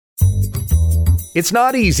It's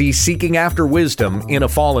not easy seeking after wisdom in a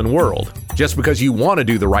fallen world. Just because you want to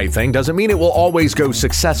do the right thing doesn't mean it will always go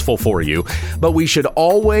successful for you, but we should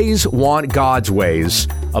always want God's ways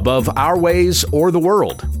above our ways or the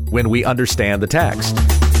world when we understand the text.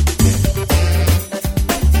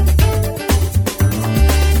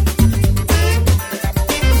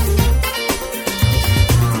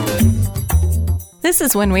 This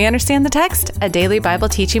is When We Understand the Text, a daily Bible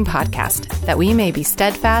teaching podcast, that we may be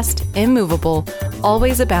steadfast, immovable,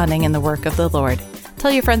 always abounding in the work of the Lord. Tell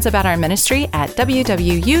your friends about our ministry at www.utt.com.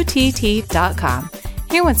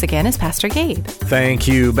 Here once again is Pastor Gabe. Thank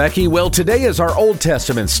you, Becky. Well, today is our Old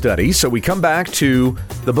Testament study, so we come back to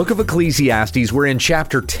the book of Ecclesiastes. We're in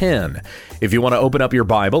chapter 10. If you want to open up your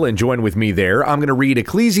Bible and join with me there, I'm going to read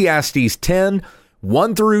Ecclesiastes 10,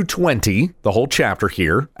 1 through 20, the whole chapter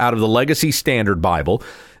here, out of the Legacy Standard Bible.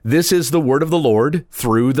 This is the word of the Lord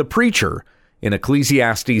through the preacher in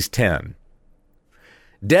Ecclesiastes 10.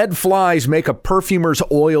 Dead flies make a perfumer's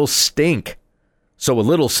oil stink, so a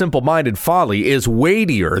little simple-minded folly is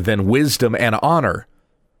weightier than wisdom and honor.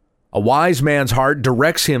 A wise man's heart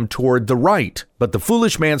directs him toward the right, but the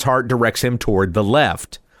foolish man's heart directs him toward the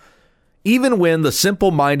left. Even when the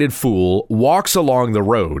simple-minded fool walks along the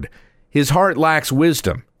road, his heart lacks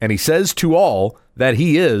wisdom, and he says to all that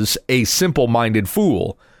he is a simple-minded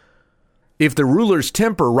fool. If the ruler's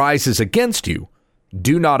temper rises against you,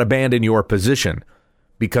 do not abandon your position,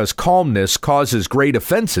 because calmness causes great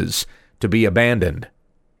offenses to be abandoned.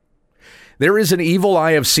 There is an evil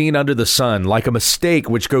I have seen under the sun, like a mistake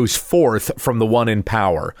which goes forth from the one in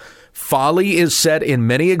power. Folly is set in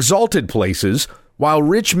many exalted places, while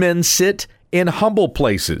rich men sit in humble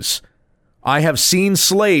places. I have seen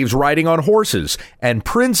slaves riding on horses, and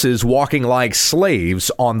princes walking like slaves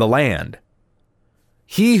on the land.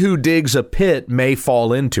 He who digs a pit may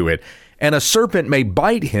fall into it, and a serpent may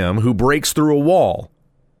bite him who breaks through a wall.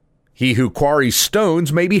 He who quarries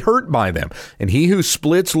stones may be hurt by them, and he who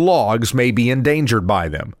splits logs may be endangered by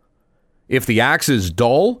them. If the axe is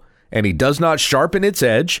dull, and he does not sharpen its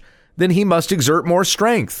edge, then he must exert more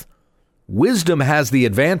strength. Wisdom has the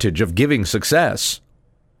advantage of giving success.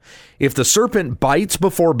 If the serpent bites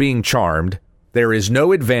before being charmed, there is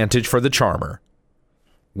no advantage for the charmer.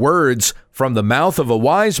 Words from the mouth of a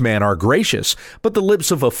wise man are gracious, but the lips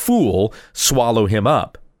of a fool swallow him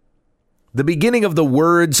up. The beginning of the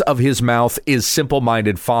words of his mouth is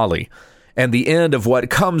simple-minded folly, and the end of what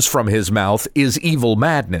comes from his mouth is evil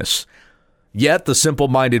madness. Yet the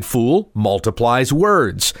simple-minded fool multiplies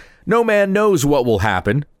words. No man knows what will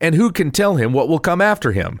happen, and who can tell him what will come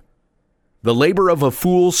after him? The labor of a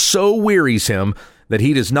fool so wearies him that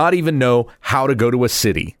he does not even know how to go to a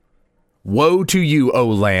city. Woe to you, O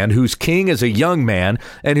land, whose king is a young man,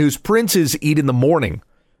 and whose princes eat in the morning.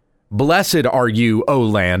 Blessed are you, O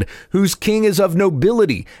land, whose king is of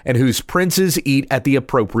nobility, and whose princes eat at the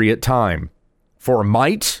appropriate time, for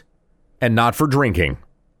might and not for drinking.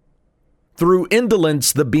 Through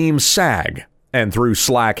indolence the beams sag, and through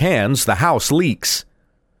slack hands the house leaks.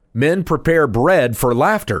 Men prepare bread for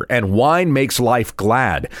laughter, and wine makes life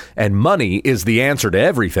glad, and money is the answer to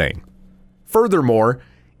everything. Furthermore,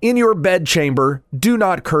 in your bedchamber do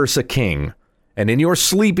not curse a king, and in your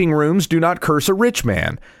sleeping rooms do not curse a rich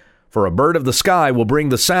man, for a bird of the sky will bring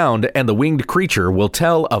the sound, and the winged creature will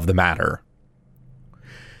tell of the matter.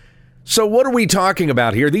 So what are we talking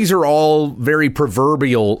about here? These are all very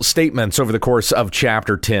proverbial statements over the course of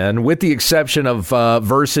chapter 10, with the exception of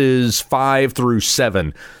verses 5 through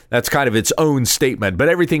 7. That's kind of its own statement, but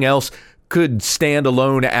everything else could stand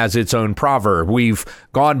alone as its own proverb. We've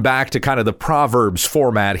gone back to kind of the Proverbs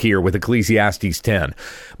format here with Ecclesiastes 10.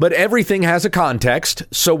 But everything has a context,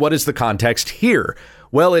 so what is the context here?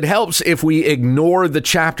 Well, it helps if we ignore the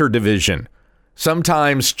chapter division.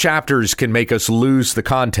 Sometimes chapters can make us lose the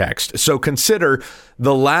context. So consider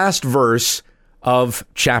the last verse of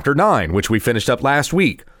chapter 9, which we finished up last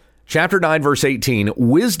week. Chapter 9, verse 18,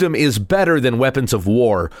 wisdom is better than weapons of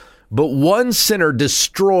war, but one sinner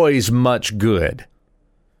destroys much good.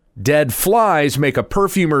 Dead flies make a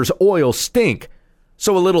perfumer's oil stink,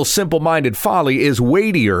 so a little simple-minded folly is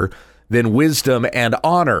weightier than wisdom and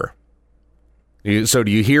honor. So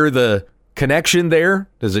do you hear the connection there?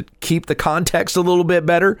 Does it keep the context a little bit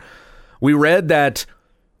better? We read that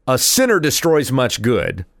a sinner destroys much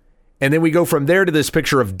good, and then we go from there to this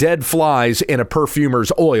picture of dead flies in a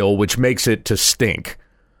perfumer's oil, which makes it to stink.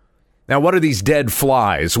 Now, what are these dead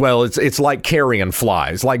flies? Well, it's like carrion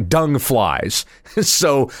flies, like dung flies.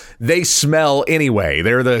 So they smell anyway.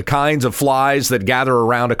 They're the kinds of flies that gather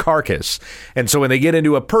around a carcass. And so when they get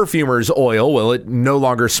into a perfumer's oil, well, it no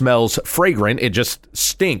longer smells fragrant. It just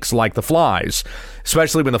stinks like the flies,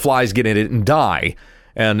 especially when the flies get in it and die.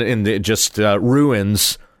 And it just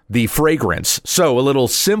ruins the fragrance. So a little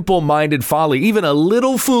simple-minded folly, even a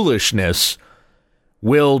little foolishness,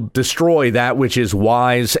 will destroy that which is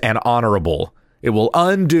wise and honorable. It will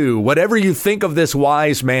undo whatever you think of this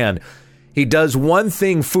wise man. He does one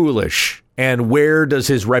thing foolish, and where does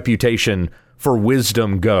his reputation for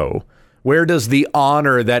wisdom go? Where does the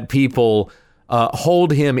honor that people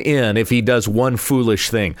hold him in if he does one foolish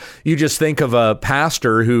thing? You just think of a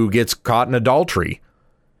pastor who gets caught in adultery.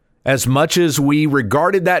 As much as we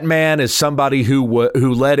regarded that man as somebody who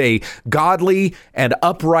led a godly and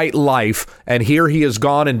upright life, and here he has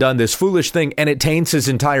gone and done this foolish thing, and it taints his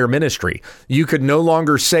entire ministry. You could no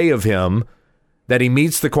longer say of him that he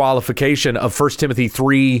meets the qualification of 1 Timothy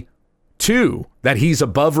 3:2, that he's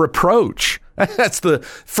above reproach. That's the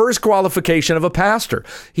first qualification of a pastor.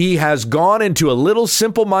 He has gone into a little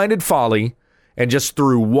simple-minded folly, and just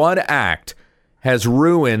through one act has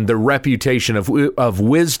ruined the reputation of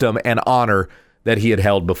wisdom and honor that he had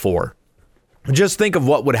held before. Just think of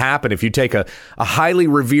what would happen if you take a highly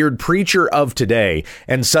revered preacher of today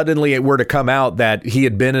and suddenly it were to come out that he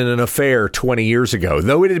had been in an affair 20 years ago.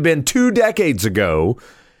 Though it had been 2 decades ago,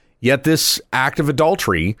 yet this act of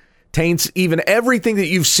adultery taints even everything that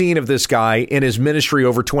you've seen of this guy in his ministry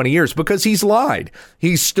over 20 years because he's lied.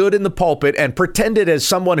 He stood in the pulpit and pretended as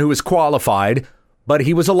someone who is qualified, but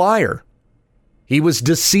he was a liar. He was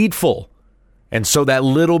deceitful. And so that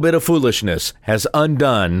little bit of foolishness has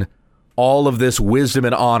undone all of this wisdom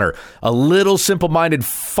and honor. A little simple-minded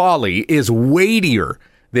folly is weightier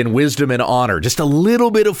than wisdom and honor. Just a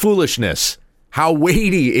little bit of foolishness. How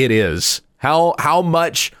weighty it is. How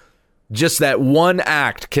much just that one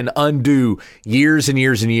act can undo years and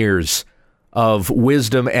years and years of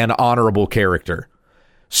wisdom and honorable character.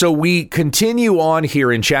 So we continue on here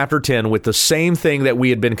in chapter 10 with the same thing that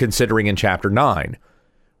we had been considering in chapter 9.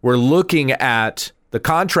 We're looking at the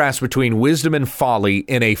contrast between wisdom and folly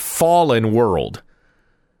in a fallen world.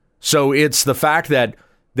 So it's the fact that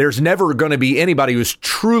there's never going to be anybody who's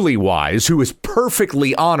truly wise, who is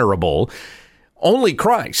perfectly honorable. Only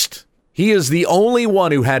Christ. He is the only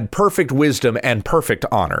one who had perfect wisdom and perfect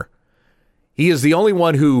honor. He is the only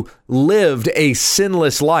one who lived a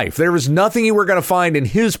sinless life. There was nothing you were going to find in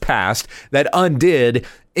his past that undid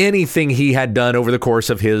anything he had done over the course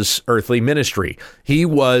of his earthly ministry. He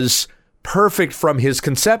was perfect from his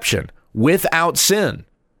conception, without sin.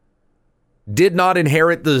 Did not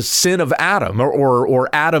inherit the sin of Adam or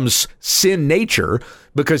Adam's sin nature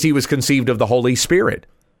because he was conceived of the Holy Spirit.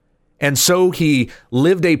 And so he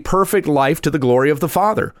lived a perfect life to the glory of the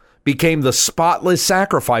Father, became the spotless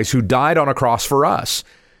sacrifice who died on a cross for us.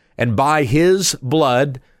 And by his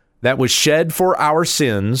blood that was shed for our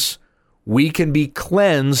sins, we can be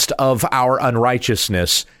cleansed of our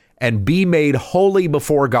unrighteousness and be made holy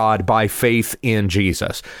before God by faith in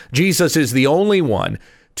Jesus. Jesus is the only one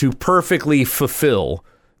to perfectly fulfill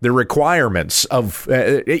the requirements of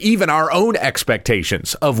even our own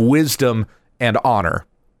expectations of wisdom and honor.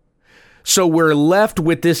 So we're left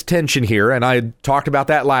with this tension here, and I talked about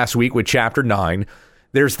that last week with chapter 9.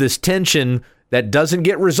 There's this tension that doesn't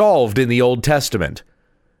get resolved in the Old Testament.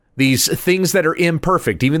 These things that are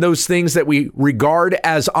imperfect, even those things that we regard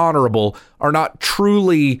as honorable, are not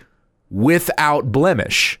truly without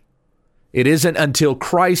blemish. It isn't until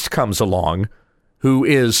Christ comes along, who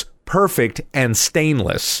is perfect and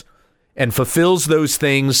stainless, and fulfills those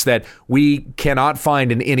things that we cannot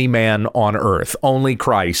find in any man on earth. Only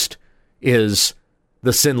Christ is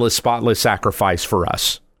the sinless, spotless sacrifice for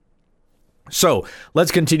us. So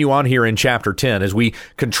let's continue on here in chapter 10 as we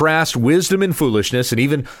contrast wisdom and foolishness, and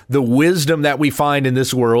even the wisdom that we find in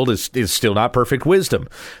this world is still not perfect wisdom.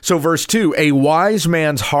 So verse 2, a wise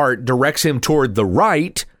man's heart directs him toward the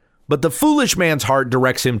right, but the foolish man's heart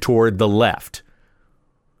directs him toward the left.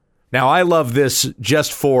 Now, I love this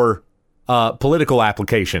just for political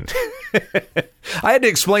application. I had to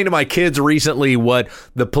explain to my kids recently what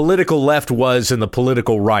the political left was and the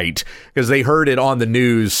political right, because they heard it on the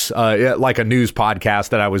news, like a news podcast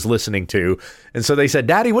that I was listening to. And so they said,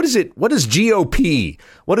 Daddy, what is it? What is GOP?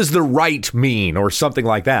 What does the right mean? Or something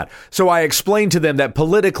like that. So I explained to them that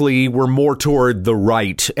politically we're more toward the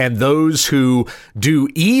right, and those who do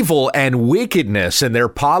evil and wickedness and their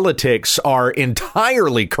politics are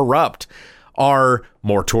entirely corrupt are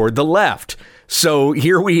more toward the left. So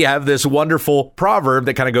here we have this wonderful proverb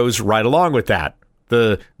that kind of goes right along with that.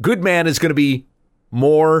 The good man is going to be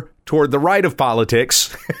more toward the right of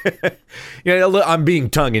politics. I'm being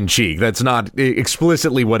tongue-in-cheek. That's not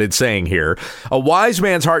explicitly what it's saying here. A wise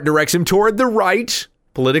man's heart directs him toward the right.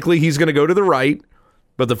 Politically, he's going to go to the right,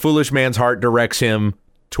 but the foolish man's heart directs him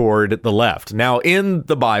toward the left. Now, in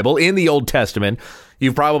the Bible, in the Old Testament,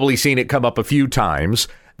 you've probably seen it come up a few times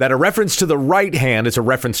that a reference to the right hand is a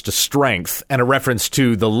reference to strength, and a reference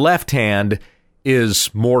to the left hand is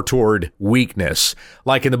more toward weakness.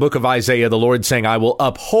 Like in the book of Isaiah, the Lord saying, I will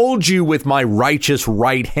uphold you with my righteous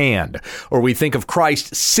right hand. Or we think of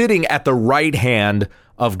Christ sitting at the right hand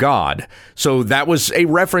of God. So that was a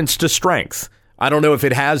reference to strength. I don't know if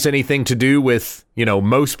it has anything to do with,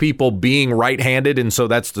 most people being right-handed, and so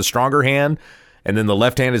that's the stronger hand, and then the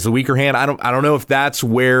left hand is the weaker hand. I don't know if that's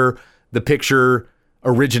where the picture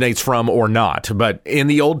originates from or not. But in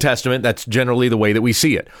the Old Testament, that's generally the way that we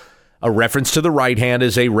see it. A reference to the right hand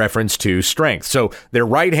is a reference to strength. So their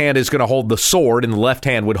right hand is going to hold the sword and the left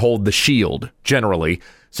hand would hold the shield, generally,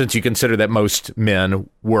 since you consider that most men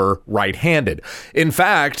were right-handed. In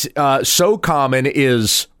fact, so common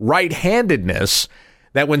is right-handedness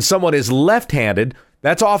that when someone is left-handed,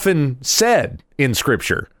 that's often said in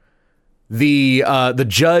Scripture. The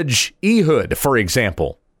judge Ehud, for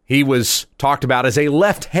example, he was talked about as a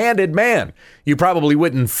left-handed man. You probably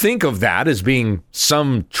wouldn't think of that as being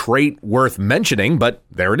some trait worth mentioning, but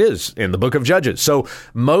there it is in the book of Judges. So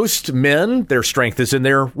most men, their strength is in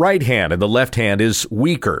their right hand, and the left hand is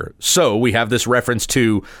weaker. So we have this reference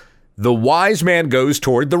to the wise man goes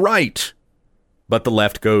toward the right, but the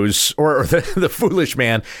left goes, or the foolish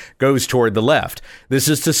man goes toward the left. This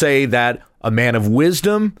is to say that a man of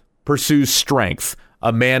wisdom pursues strength.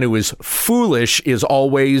 A man who is foolish is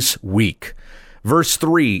always weak. Verse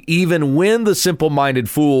 3, even when the simple-minded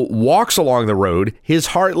fool walks along the road, his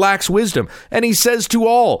heart lacks wisdom. And he says to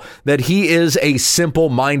all that he is a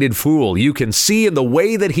simple-minded fool. You can see in the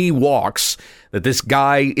way that he walks that this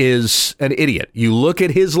guy is an idiot. You look at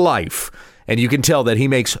his life and you can tell that he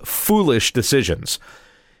makes foolish decisions.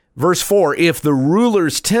 Verse 4, if the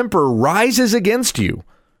ruler's temper rises against you,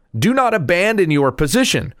 do not abandon your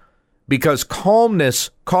position, because calmness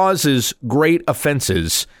causes great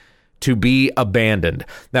offenses to be abandoned.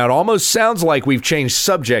 Now, it almost sounds like we've changed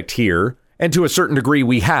subject here, and to a certain degree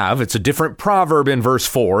we have. It's a different proverb in verse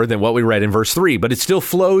 4 than what we read in verse 3, but it still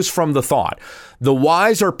flows from the thought. The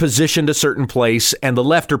wise are positioned a certain place, and the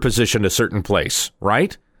left are positioned a certain place,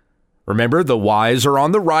 right? Remember, the wise are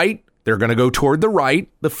on the right. They're going to go toward the right.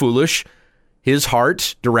 The foolish, his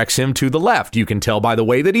heart directs him to the left. You can tell by the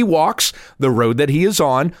way that he walks, the road that he is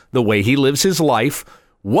on, the way he lives his life,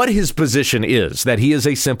 what his position is, that he is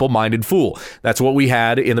a simple-minded fool. That's what we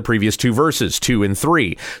had in the previous two verses, 2 and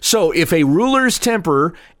 3. So if a ruler's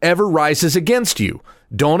temper ever rises against you,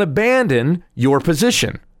 don't abandon your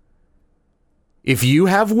position. If you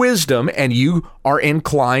have wisdom and you are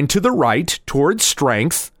inclined to the right, towards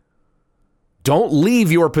strength, don't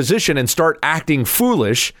leave your position and start acting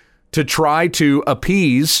foolish to try to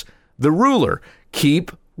appease the ruler.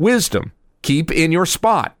 Keep wisdom. Keep in your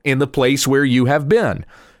spot, in the place where you have been.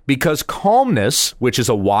 Because calmness, which is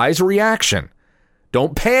a wise reaction,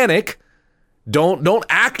 don't panic. Don't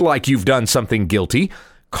act like you've done something guilty.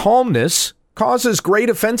 Calmness causes great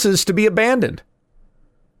offenses to be abandoned.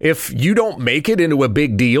 If you don't make it into a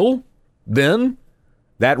big deal, then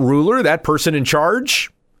that ruler, that person in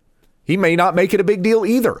charge, he may not make it a big deal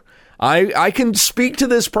either. I can speak to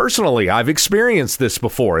this personally. I've experienced this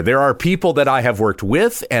before. There are people that I have worked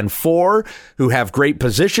with and for who have great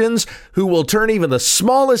positions who will turn even the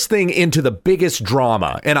smallest thing into the biggest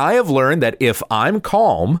drama. And I have learned that if I'm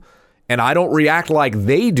calm and I don't react like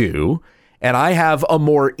they do, and I have a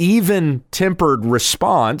more even-tempered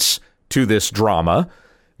response to this drama,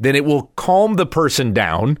 then it will calm the person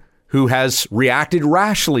down who has reacted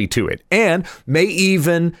rashly to it and may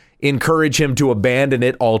even encourage him to abandon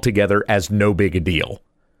it altogether as no big a deal.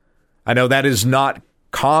 I know that is not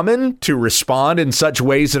common to respond in such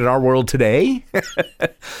ways in our world today,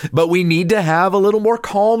 but we need to have a little more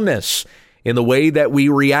calmness in the way that we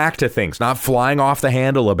react to things, not flying off the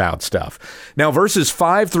handle about stuff. Now, verses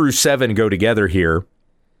 5 through 7 go together here.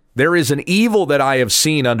 There is an evil that I have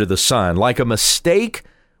seen under the sun, like a mistake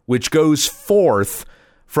which goes forth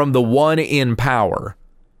from the one in power.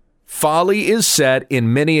 Folly is set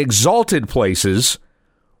in many exalted places,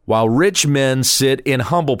 while rich men sit in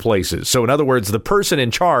humble places. So in other words, the person in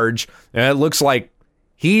charge, it looks like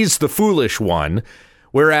he's the foolish one,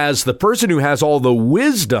 whereas the person who has all the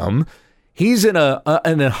wisdom, He's in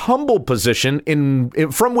a humble position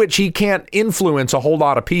from which he can't influence a whole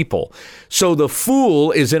lot of people. So the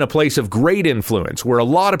fool is in a place of great influence where a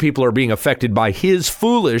lot of people are being affected by his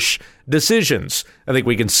foolish decisions. I think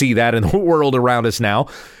we can see that in the world around us now.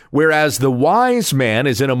 Whereas the wise man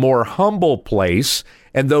is in a more humble place,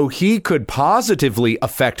 and though he could positively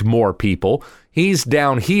affect more people, he's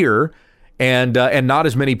down here, and not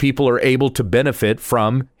as many people are able to benefit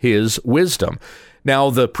from his wisdom.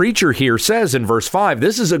 Now, the preacher here says in verse 5,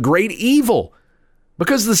 this is a great evil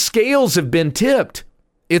because the scales have been tipped.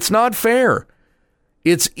 It's not fair.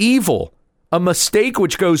 It's evil, a mistake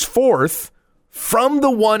which goes forth from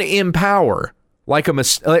the one in power. Like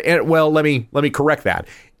a well, let me correct that.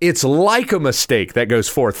 It's like a mistake that goes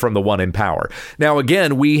forth from the one in power. Now,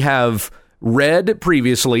 again, we have read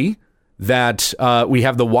previously that we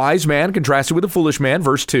have the wise man contrasted with the foolish man,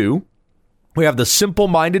 verse 2. We have the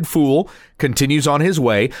simple-minded fool continues on his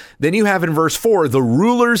way. Then you have in verse 4, the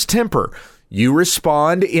ruler's temper. You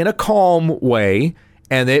respond in a calm way,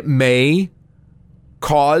 and it may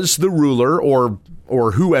cause the ruler or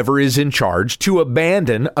whoever is in charge to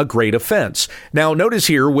abandon a great offense. Now, notice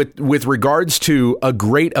here with regards to a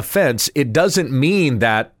great offense, it doesn't mean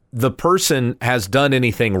that the person has done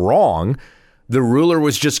anything wrong. The ruler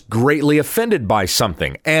was just greatly offended by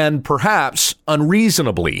something, and perhaps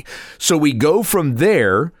unreasonably. So we go from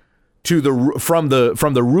there to from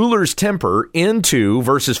the ruler's temper into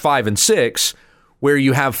verses 5 and 6, where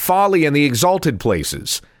you have folly in the exalted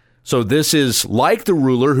places. So this is like the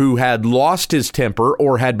ruler who had lost his temper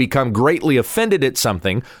or had become greatly offended at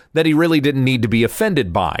something that he really didn't need to be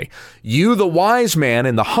offended by. You, the wise man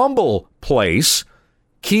in the humble place,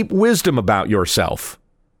 keep wisdom about yourself.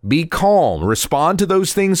 Be calm, respond to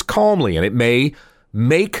those things calmly, and it may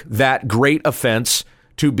make that great offense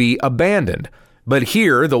to be abandoned. But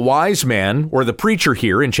here, the wise man, or the preacher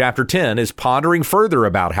here in chapter 10, is pondering further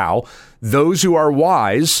about how those who are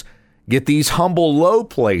wise get these humble, low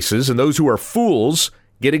places, and those who are fools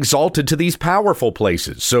get exalted to these powerful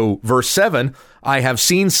places. So, verse 7, I have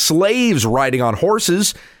seen slaves riding on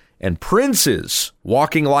horses, and princes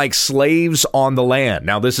walking like slaves on the land.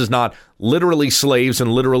 Now, this is not literally slaves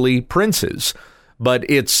and literally princes, but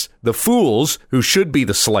it's the fools who should be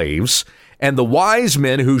the slaves and the wise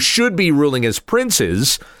men who should be ruling as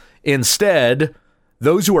princes. Instead,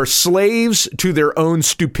 those who are slaves to their own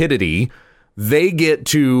stupidity, they get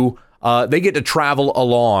to travel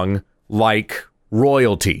along like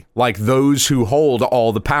royalty, like those who hold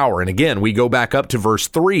all the power. And again, we go back up to verse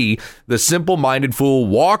 3. The simple-minded fool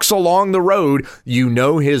walks along the road. You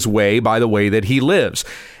know his way by the way that he lives.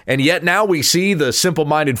 And yet now we see the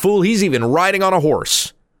simple-minded fool. He's even riding on a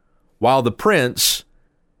horse, while the prince,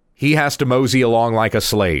 he has to mosey along like a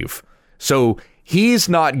slave. So he's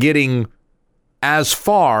not getting as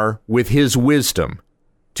far with his wisdom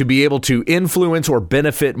to be able to influence or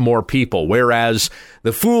benefit more people, whereas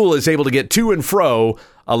the fool is able to get to and fro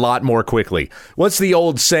a lot more quickly. What's the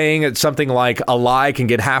old saying? It's something like a lie can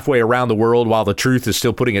get halfway around the world while the truth is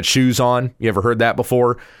still putting its shoes on. You ever heard that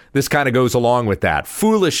before? This kind of goes along with that.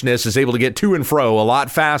 Foolishness is able to get to and fro a lot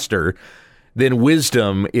faster than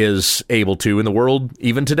wisdom is able to in the world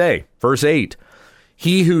even today. Verse 8,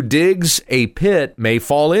 he who digs a pit may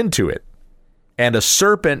fall into it, and a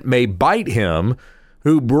serpent may bite him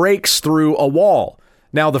who breaks through a wall.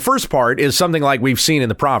 Now, the first part is something like we've seen in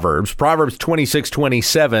the Proverbs. Proverbs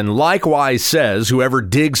 26:27 likewise says, whoever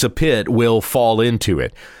digs a pit will fall into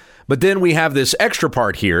it. But then we have this extra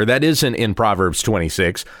part here that isn't in Proverbs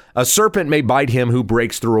 26. A serpent may bite him who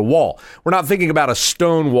breaks through a wall. We're not thinking about a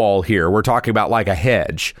stone wall here. We're talking about like a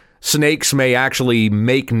hedge. Snakes may actually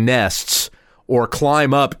make nests or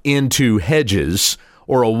climb up into hedges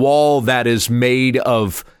or a wall that is made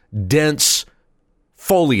of dense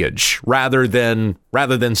foliage rather than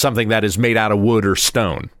something that is made out of wood or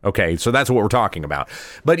stone. Okay, so that's what we're talking about.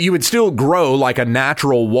 But you would still grow like a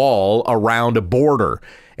natural wall around a border.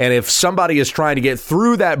 And if somebody is trying to get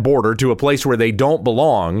through that border to a place where they don't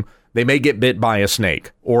belong, they may get bit by a snake.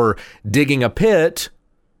 Or digging a pit,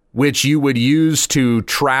 which you would use to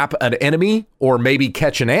trap an enemy or maybe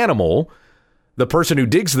catch an animal, the person who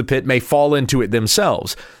digs the pit may fall into it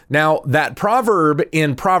themselves. Now, that proverb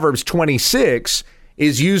in Proverbs 26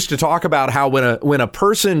 is used to talk about how when a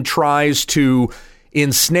person tries to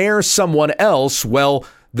ensnare someone else, well,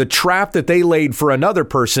 the trap that they laid for another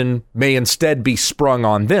person may instead be sprung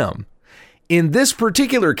on them. In this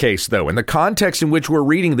particular case, though, in the context in which we're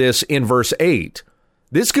reading this in verse 8,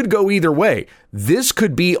 this could go either way. This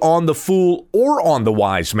could be on the fool or on the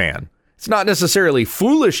wise man. It's not necessarily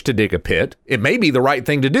foolish to dig a pit. It may be the right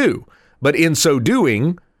thing to do. But in so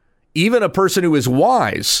doing, even a person who is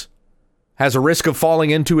wise has a risk of falling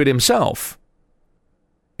into it himself.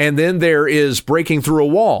 And then there is breaking through a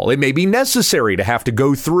wall. It may be necessary to have to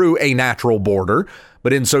go through a natural border,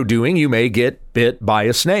 but in so doing, you may get bit by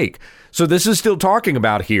a snake. So this is still talking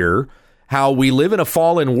about here how we live in a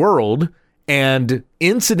fallen world and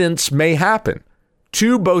incidents may happen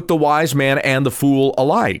to both the wise man and the fool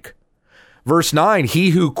alike. Verse 9, he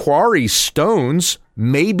who quarries stones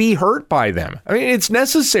may be hurt by them. I mean, it's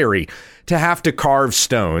necessary to have to carve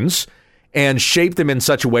stones and shape them in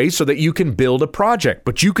such a way so that you can build a project,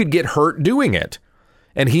 but you could get hurt doing it.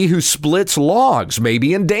 And he who splits logs may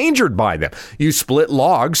be endangered by them. You split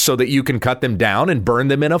logs so that you can cut them down and burn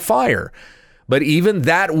them in a fire. But even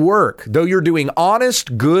that work, though you're doing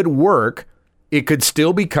honest, good work, it could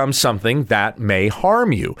still become something that may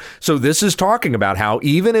harm you. So this is talking about how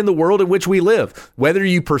even in the world in which we live, whether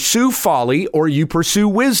you pursue folly or you pursue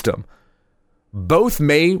wisdom, both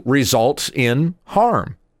may result in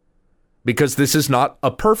harm, because this is not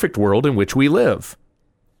a perfect world in which we live.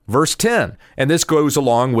 Verse 10, and this goes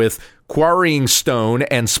along with quarrying stone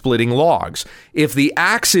and splitting logs. If the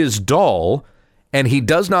axe is dull and he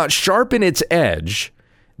does not sharpen its edge,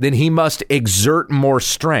 then he must exert more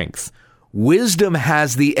strength. Wisdom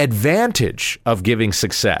has the advantage of giving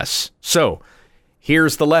success. So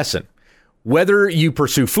here's the lesson. Whether you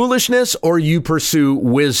pursue foolishness or you pursue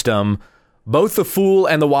wisdom, both the fool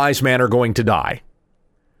and the wise man are going to die.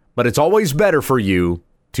 But it's always better for you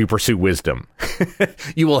to pursue wisdom.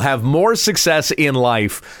 You will have more success in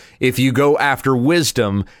life if you go after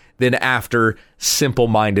wisdom than after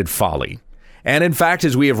simple-minded folly. And in fact,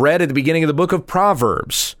 as we have read at the beginning of the book of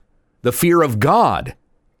Proverbs, the fear of God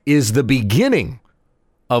is the beginning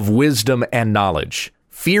of wisdom and knowledge.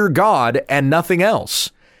 Fear God and nothing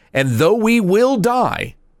else. And though we will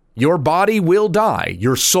die, your body will die.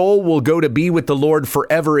 Your soul will go to be with the Lord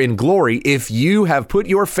forever in glory if you have put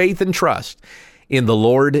your faith and trust in the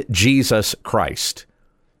Lord Jesus Christ.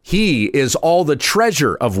 He is all the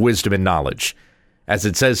treasure of wisdom and knowledge, as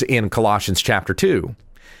it says in Colossians chapter 2.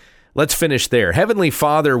 Let's finish there. Heavenly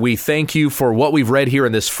Father, we thank you for what we've read here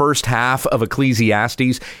in this first half of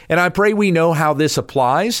Ecclesiastes, and I pray we know how this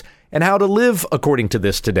applies and how to live according to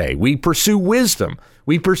this today. We pursue wisdom.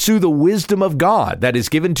 We pursue the wisdom of God that is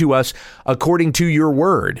given to us according to your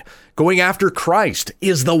word. Going after Christ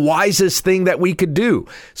is the wisest thing that we could do.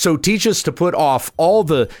 So teach us to put off all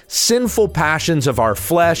the sinful passions of our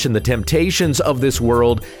flesh and the temptations of this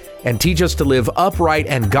world, and teach us to live upright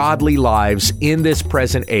and godly lives in this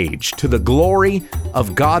present age, to the glory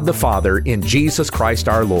of God the Father in Jesus Christ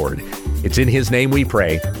our Lord. It's in his name we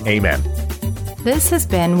pray. Amen. This has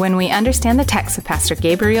been When We Understand the Text with Pastor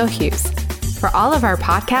Gabriel Hughes. For all of our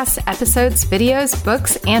podcasts, episodes, videos,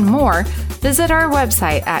 books, and more, visit our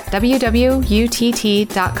website at www.utt.com.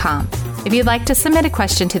 If you'd like to submit a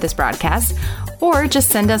question to this broadcast, or just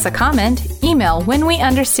send us a comment, email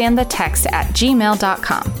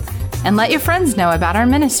whenweunderstandthetext@gmail.com. And let your friends know about our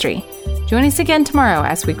ministry. Join us again tomorrow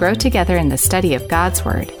as we grow together in the study of God's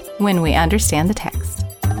Word, when we understand the text.